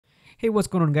Hey, what's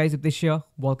going on guys, This here.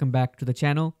 Welcome back to the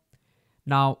channel.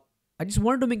 Now, I just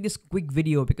wanted to make this quick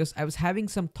video because I was having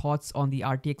some thoughts on the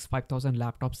RTX 5000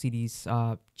 laptop series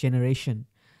generation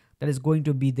that is going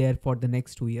to be there for the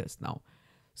next 2 years now.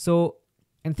 So,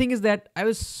 and thing is that I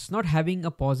was not having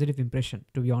a positive impression,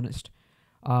 to be honest.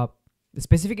 The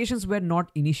specifications were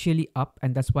not initially up,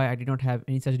 and that's why I did not have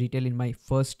any such detail in my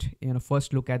first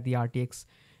look at the RTX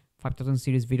 5000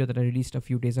 series video that I released a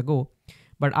few days ago.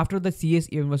 But after the CES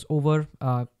event was over,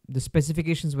 the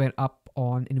specifications were up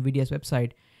on Nvidia's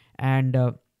website, and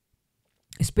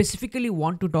specifically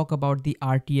want to talk about the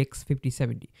RTX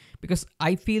 5070 because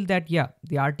I feel that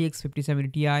the RTX 5070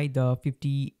 Ti, the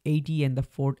 5080, and the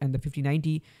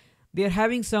 5090, they are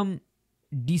having some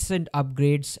decent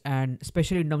upgrades, and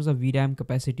especially in terms of VRAM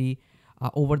capacity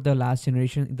over the last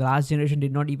generation. The last generation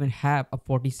did not even have a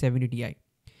 4070 Ti.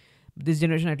 This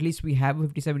generation, at least, we have a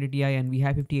 5070 Ti and we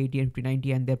have 5080 and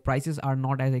 5090, and their prices are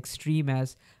not as extreme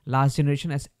as last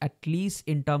generation, as at least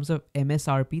in terms of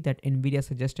MSRP that Nvidia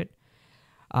suggested.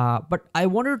 But I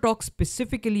wanted to talk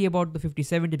specifically about the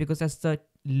 5070 because that's the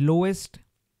lowest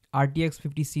RTX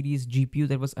 50 series GPU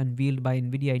that was unveiled by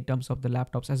Nvidia in terms of the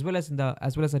laptops as well as the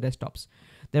desktops.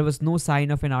 There was no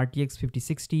sign of an RTX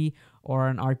 5060 or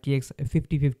an RTX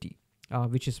 5050,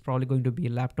 which is probably going to be a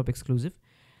laptop exclusive.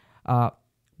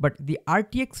 But the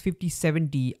RTX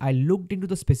 5070, I looked into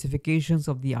the specifications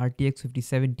of the RTX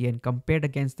 5070 and compared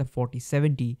against the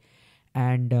 4070,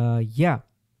 and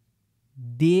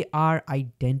they are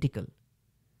identical.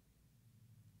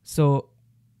 So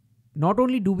not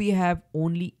only do we have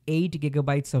only 8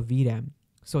 GB of VRAM,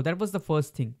 so that was the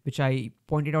first thing which I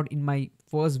pointed out in my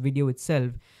first video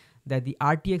itself, that the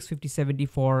RTX 5070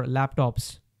 for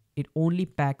laptops, it only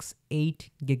packs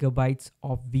 8 GB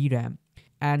of VRAM.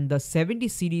 And the 70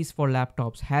 series for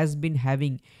laptops has been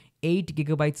having 8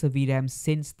 GB of VRAM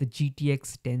since the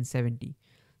GTX 1070.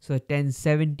 So the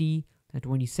 1070, the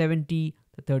 2070,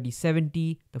 the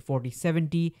 3070, the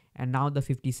 4070, and now the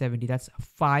 5070. That's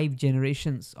 5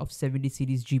 generations of 70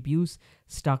 series GPUs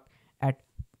stuck at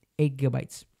 8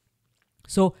 GB.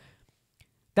 So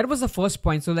that was the first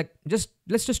point. So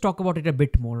let's just talk about it a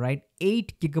bit more, right?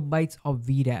 8 GB of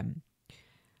VRAM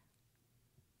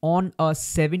on a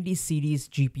 70 series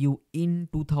GPU in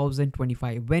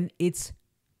 2025, when it's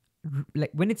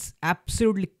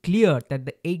absolutely clear that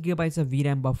the 8 GB of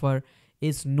VRAM buffer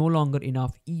is no longer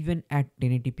enough even at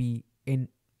 1080p in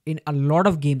a lot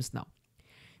of games now.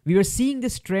 We were seeing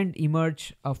this trend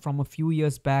emerge from a few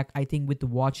years back, I think with the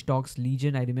Watch Dogs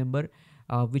Legion, I remember,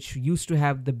 which used to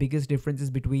have the biggest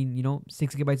differences between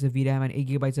 6 GB of VRAM and 8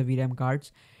 GB of VRAM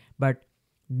cards. But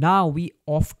now we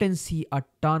often see a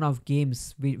ton of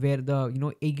games where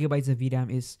the 8 GB of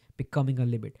VRAM is becoming a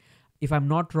limit. If I'm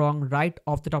not wrong, right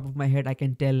off the top of my head, I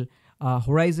can tell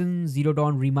Horizon Zero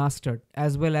Dawn Remastered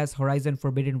as well as Horizon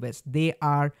Forbidden West, they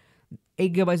are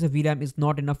 8 GB of VRAM is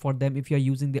not enough for them if you're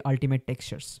using the ultimate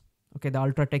textures. Okay, the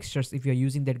ultra textures, if you're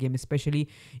using that game, especially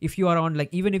if you are on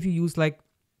even if you use like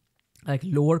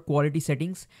lower quality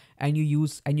settings and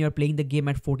you're playing the game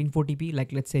at 1440p,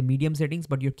 let's say medium settings,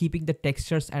 but you're keeping the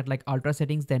textures at ultra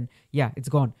settings, then it's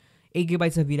gone. 8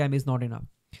 GB of VRAM is not enough.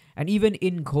 And even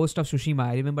in Ghost of Tsushima,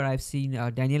 I remember I've seen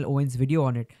Daniel Owen's video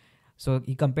on it. So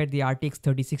he compared the RTX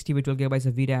 3060 with 12 GB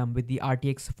of VRAM with the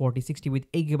RTX 4060 with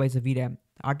 8 GB of VRAM.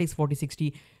 RTX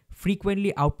 4060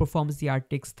 frequently outperforms the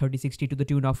RTX 3060 to the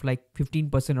tune of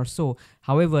 15% or so.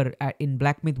 However, in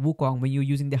Black Myth Wukong, when you're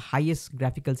using the highest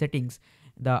graphical settings,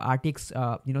 the RTX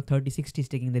 3060 is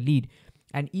taking the lead.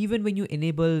 And even when you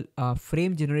enable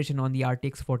frame generation on the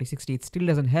RTX 4060, it still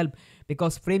doesn't help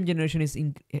because frame generation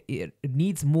it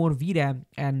needs more VRAM,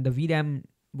 and the VRAM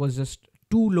was just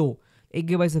too low. 8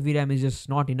 GB of VRAM is just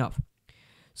not enough.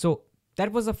 So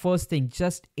that was the first thing,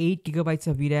 just 8 GB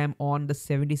of VRAM on the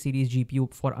 70 series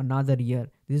GPU for another year.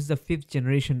 This is the 5th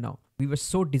generation now. We were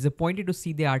so disappointed to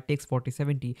see the RTX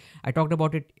 4070. I talked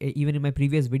about it even in my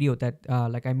previous video that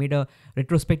I made a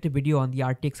retrospective video on the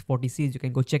RTX 40 series. You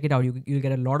can go check it out. You'll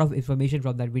get a lot of information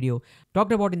from that video.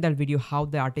 Talked about in that video how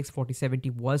the RTX 4070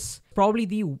 was probably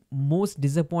the most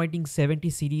disappointing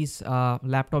 70 series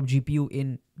laptop GPU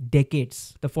in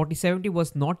decades. The 4070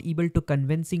 was not able to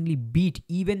convincingly beat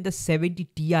even the 70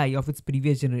 Ti of its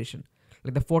previous generation.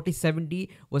 The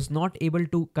 4070 was not able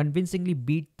to convincingly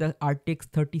beat the RTX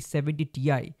 3070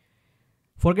 Ti.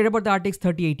 Forget about the RTX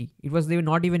 3080. They were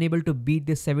not even able to beat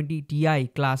the 70 Ti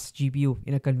class GPU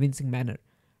in a convincing manner,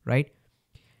 right?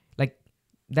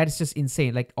 That's just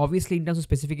insane. Like obviously in terms of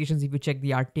specifications, if you check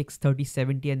the RTX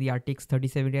 3070 and the RTX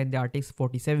 3070 and the RTX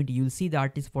 4070, you'll see the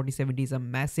RTX 4070 is a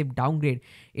massive downgrade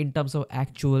in terms of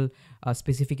actual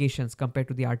specifications compared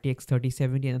to the RTX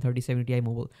 3070 and the 3070 Ti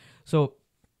mobile. So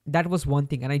that was one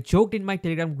thing. And I joked in my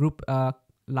Telegram group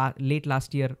late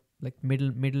last year, like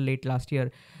middle late last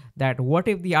year, that what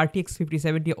if the RTX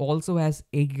 5070 also has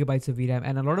 8 gigabytes of VRAM?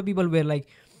 And a lot of people were like,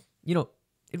 you know,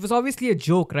 it was obviously a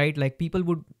joke, right? Like people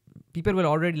were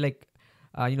already like,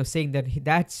 saying that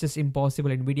that's just impossible.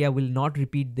 Nvidia will not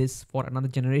repeat this for another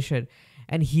generation.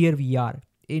 And here we are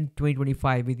in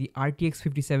 2025 with the RTX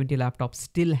 5070 laptop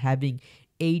still having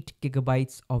 8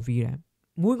 gigabytes of VRAM.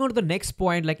 Moving on to the next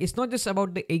point, like it's not just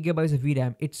about the 8 gigabytes of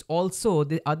VRAM, it's also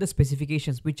the other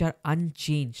specifications which are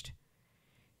unchanged.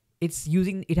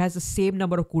 It has the same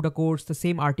number of CUDA cores, the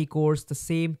same RT cores, the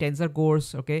same Tensor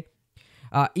cores, okay?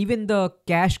 Even the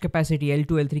cache capacity,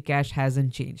 L2, L3 cache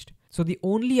hasn't changed. So the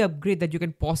only upgrade that you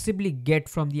can possibly get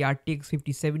from the RTX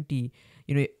 5070,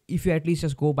 if you at least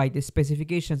just go by the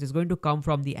specifications, is going to come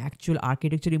from the actual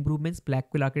architecture improvements,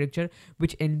 Blackwell architecture,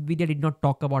 which Nvidia did not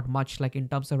talk about much, like in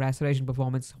terms of rasterization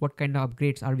performance, what kind of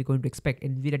upgrades are we going to expect?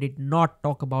 Nvidia did not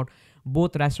talk about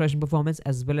both rasterization performance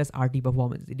as well as RT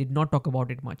performance. It did not talk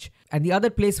about it much. And the other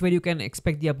place where you can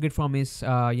expect the upgrade from is,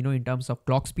 in terms of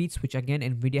clock speeds, which again,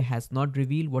 Nvidia has not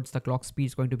revealed what's the clock speed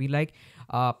is going to be like.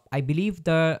 I believe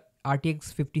the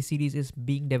RTX 50 series is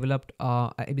being developed,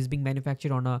 it is being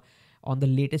manufactured on the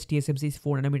latest TSMC's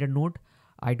 4nm node.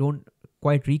 I don't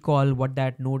quite recall what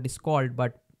that node is called,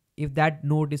 but if that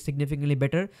node is significantly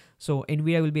better, so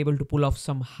Nvidia will be able to pull off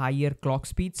some higher clock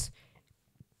speeds.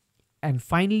 And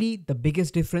finally, the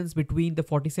biggest difference between the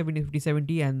 4070 and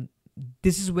 5070, and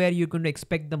this is where you're going to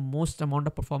expect the most amount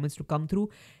of performance to come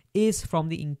through, is from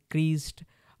the increased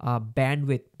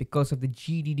bandwidth because of the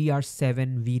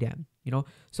GDDR7 VRAM.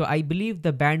 So I believe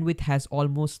the bandwidth has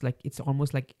almost like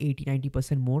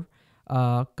 80-90% more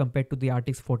compared to the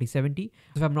RTX 4070.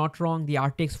 If I'm not wrong, the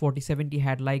RTX 4070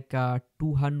 had like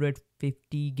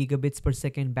 250 gigabits per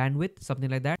second bandwidth, something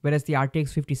like that, whereas the RTX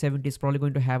 5070 is probably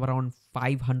going to have around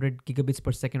 500 gigabits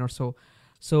per second or so.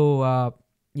 So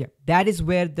yeah, that is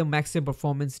where the maximum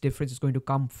performance difference is going to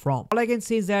come from. All I can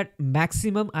say is that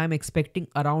maximum I'm expecting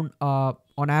around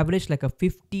on average like a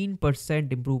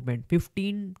 15% improvement,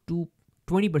 15 to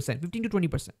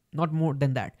 20%, not more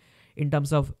than that in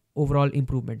terms of overall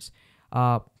improvements,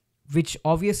 which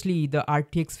obviously the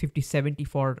RTX 5070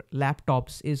 for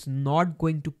laptops is not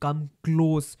going to come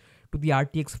close to the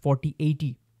RTX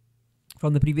 4080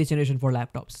 from the previous generation for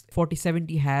laptops.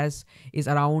 4070 is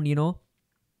around,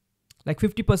 like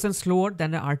 50% slower than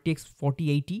the RTX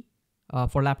 4080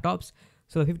 for laptops.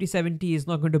 So the 5070 is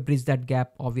not going to bridge that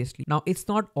gap, obviously. Now, it's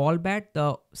not all bad.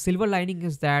 The silver lining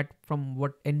is that from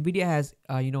what Nvidia has,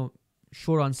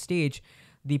 showed on stage,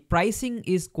 the pricing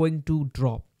is going to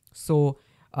drop. So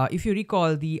if you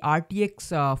recall, the RTX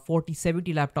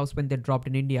 4070 laptops, when they dropped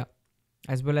in India,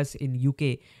 as well as in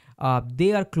UK,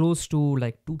 they are close to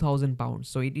like 2,000 pounds.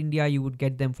 So in India, you would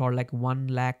get them for like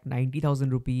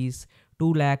 1,90,000 rupees,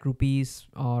 2 lakh rupees,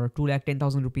 or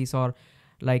 2,10,000 rupees, or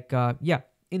like,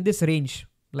 in this range,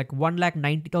 like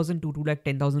 1,90,000 to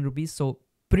 2,10,000 rupees. So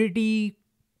pretty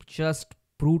just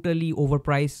brutally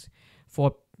overpriced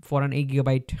for an 8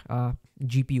 gigabyte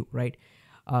GPU, right?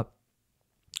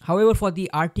 However, for the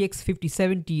RTX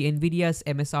 5070, Nvidia's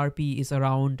MSRP is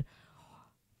around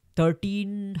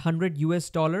 $1,300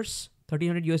 US.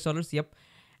 Yep.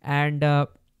 And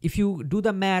if you do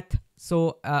the math,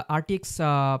 so RTX,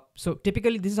 so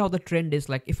typically this is how the trend is.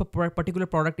 Like if a particular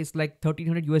product is like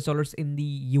 $1,300 US in the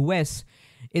US,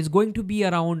 it's going to be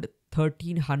around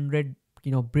 1,300,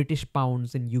 British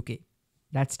pounds in UK.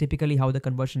 That's typically how the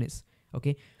conversion is.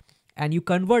 Okay. And you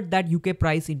convert that UK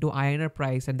price into INR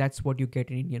price, and that's what you get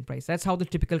in Indian price. That's how the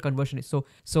typical conversion is.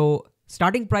 So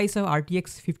starting price of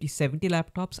RTX 5070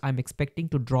 laptops, I'm expecting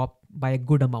to drop by a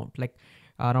good amount, like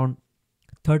around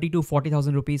 30 to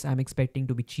 40,000 rupees. I'm expecting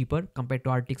to be cheaper compared to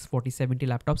RTX 4070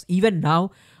 laptops. Even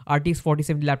now, RTX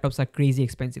 4070 laptops are crazy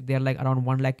expensive. They're like around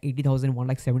 1,80,000,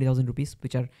 1,70,000 rupees,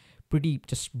 which are pretty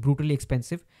just brutally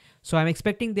expensive. So I'm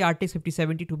expecting the RTX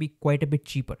 5070 to be quite a bit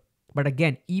cheaper. But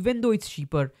again, even though it's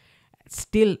cheaper,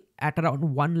 still at around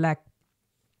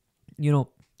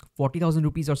 1,40,000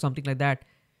 rupees or something like that,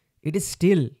 it is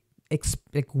still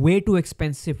like way too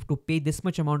expensive to pay this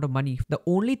much amount of money. The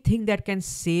only thing that can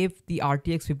save the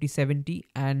RTX 5070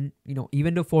 and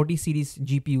even the 40 series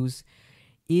GPUs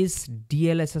is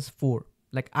DLSS 4.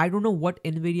 Like I don't know what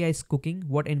Nvidia is cooking,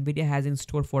 what Nvidia has in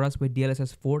store for us with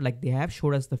DLSS 4. Like they have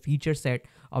showed us the feature set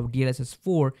of DLSS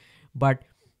 4, but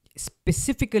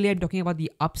Specifically, I'm talking about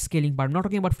the upscaling part. I'm not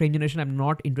talking about frame generation. I'm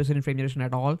not interested in frame generation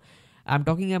at all. I'm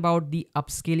talking about the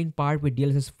upscaling part with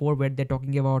DLSS 4, where they're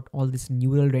talking about all this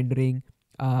neural rendering.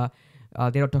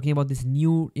 They are talking about this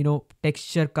new,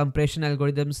 texture compression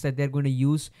algorithms that they're going to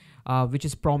use, which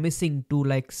is promising to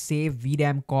like save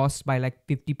VRAM costs by like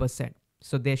 50%.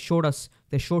 So they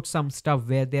showed some stuff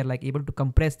where they're like able to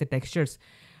compress the textures,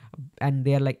 and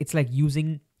they're like, it's like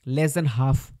using less than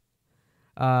half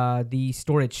the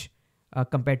storage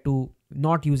compared to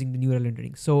not using the neural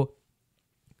rendering. So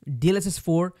DLSS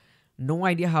 4, no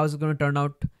idea how it's going to turn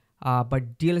out,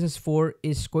 but DLSS 4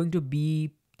 is going to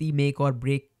be the make or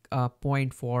break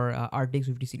point for RTX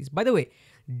 50 series. By the way,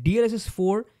 DLSS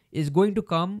 4 is going to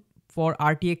come for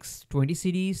RTX 20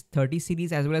 series, 30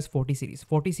 series, as well as 40 series.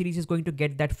 40 series is going to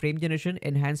get that frame generation,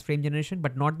 enhanced frame generation,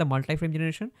 but not the multi-frame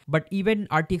generation. But even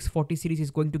RTX 40 series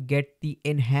is going to get the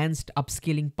enhanced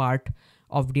upscaling part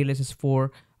of DLSS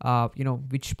 4,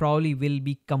 which probably will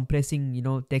be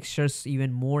compressing, textures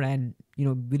even more, and,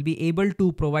 will be able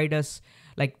to provide us,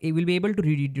 like, it will be able to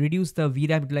reduce the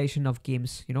VRAM utilization of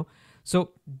games,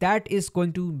 So that is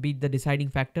going to be the deciding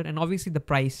factor. And obviously the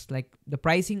price, like the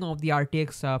pricing of the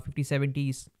RTX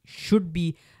 5070 should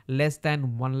be less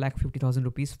than 1,50,000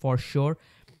 rupees for sure.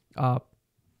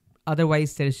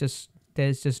 Otherwise, there's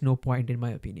just no point, in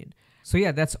my opinion. So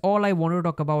yeah, that's all I wanted to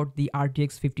talk about the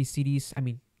RTX 50 series. I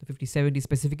mean, the 5070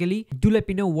 specifically. Do let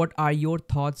me know what are your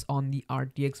thoughts on the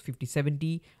RTX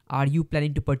 5070. Are you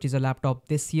planning to purchase a laptop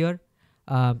this year?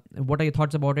 What are your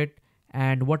thoughts about it?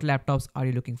 And what laptops are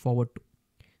you looking forward to?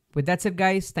 With that said,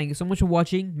 guys, thank you so much for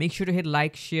watching. Make sure to hit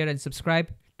like, share, and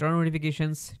subscribe. Turn on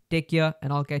notifications. Take care,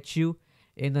 and I'll catch you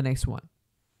in the next one.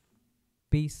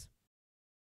 Peace.